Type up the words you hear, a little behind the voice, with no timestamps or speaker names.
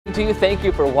To you, thank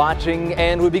you for watching,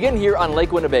 and we begin here on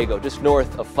Lake Winnebago, just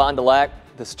north of Fond du Lac.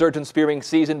 The sturgeon spearing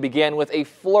season began with a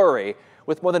flurry,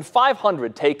 with more than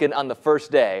 500 taken on the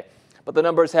first day. But the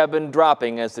numbers have been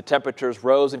dropping as the temperatures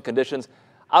rose and conditions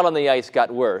out on the ice got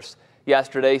worse.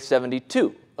 Yesterday,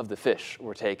 72 of the fish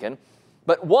were taken.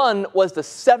 But one was the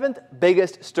 7th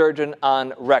biggest sturgeon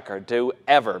on record to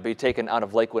ever be taken out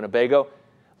of Lake Winnebago.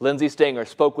 Lindsay Stanger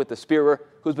spoke with the spearer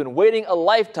who's been waiting a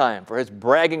lifetime for his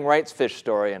bragging rights fish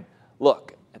story. And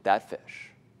look at that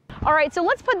fish. All right, so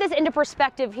let's put this into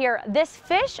perspective here. This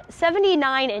fish,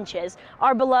 79 inches.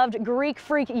 Our beloved Greek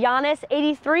freak Giannis,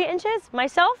 83 inches.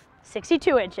 Myself,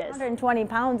 62 inches. 120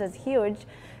 pounds is huge,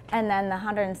 and then the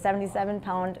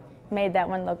 177-pound made that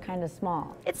one look kind of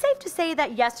small. It's safe to say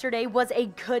that yesterday was a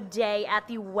good day at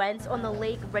the Wentz on the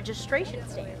lake registration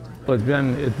stand.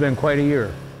 It's been quite a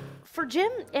year. For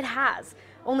Jim, it has.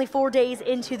 Only 4 days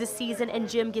into the season, and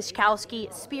Jim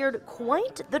Gishkowsky speared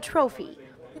quite the trophy.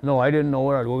 No, I didn't know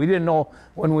where. Well, we didn't know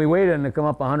when we weighed in to come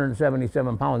up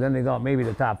 177 pounds. Then they thought maybe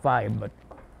the top 5, but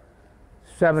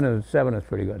seven is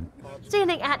pretty good.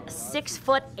 Standing at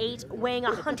 6'8", weighing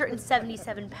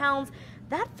 177 pounds,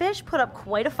 that fish put up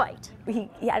quite a fight.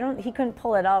 He couldn't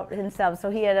pull it out himself, so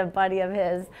he had a buddy of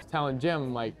his. Telling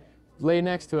Jim, like, lay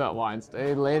next to it once.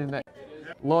 They laid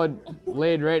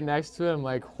right next to him,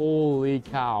 like, holy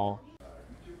cow.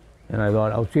 And I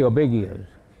thought, I'll see how big he is.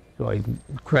 So I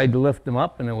tried to lift him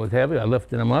up, and it was heavy. I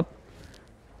lifted him up,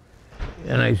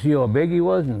 and I see how big he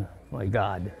was, and my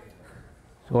God.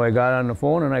 So I got on the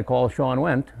phone, and I called Sean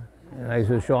Wendt, and I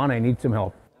said, Sean, I need some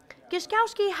help.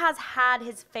 Gishkowsky has had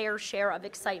his fair share of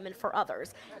excitement for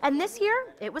others, and this year,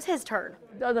 it was his turn.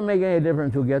 It doesn't make any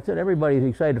difference who gets it. Everybody's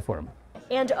excited for him.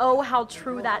 And oh, how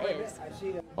true that is.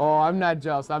 Oh, I'm not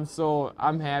jealous.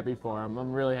 I'm happy for him.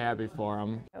 I'm really happy for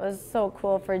him. It was so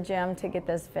cool for Jim to get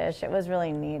this fish. It was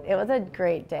really neat. It was a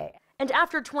great day. And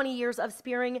after 20 years of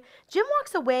spearing, Jim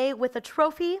walks away with a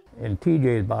trophy. And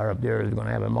TJ's bar up there is going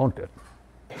to have him mounted.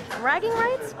 Bragging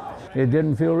rights. It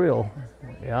didn't feel real,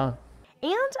 yeah.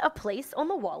 And a place on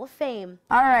the Wall of Fame.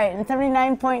 All right, and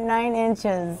 79.9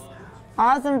 inches.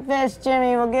 Awesome fish,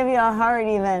 Jimmy. We'll give you a heart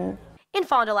even. In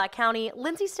Fond du Lac County,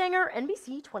 Lindsay Stanger,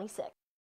 NBC 26.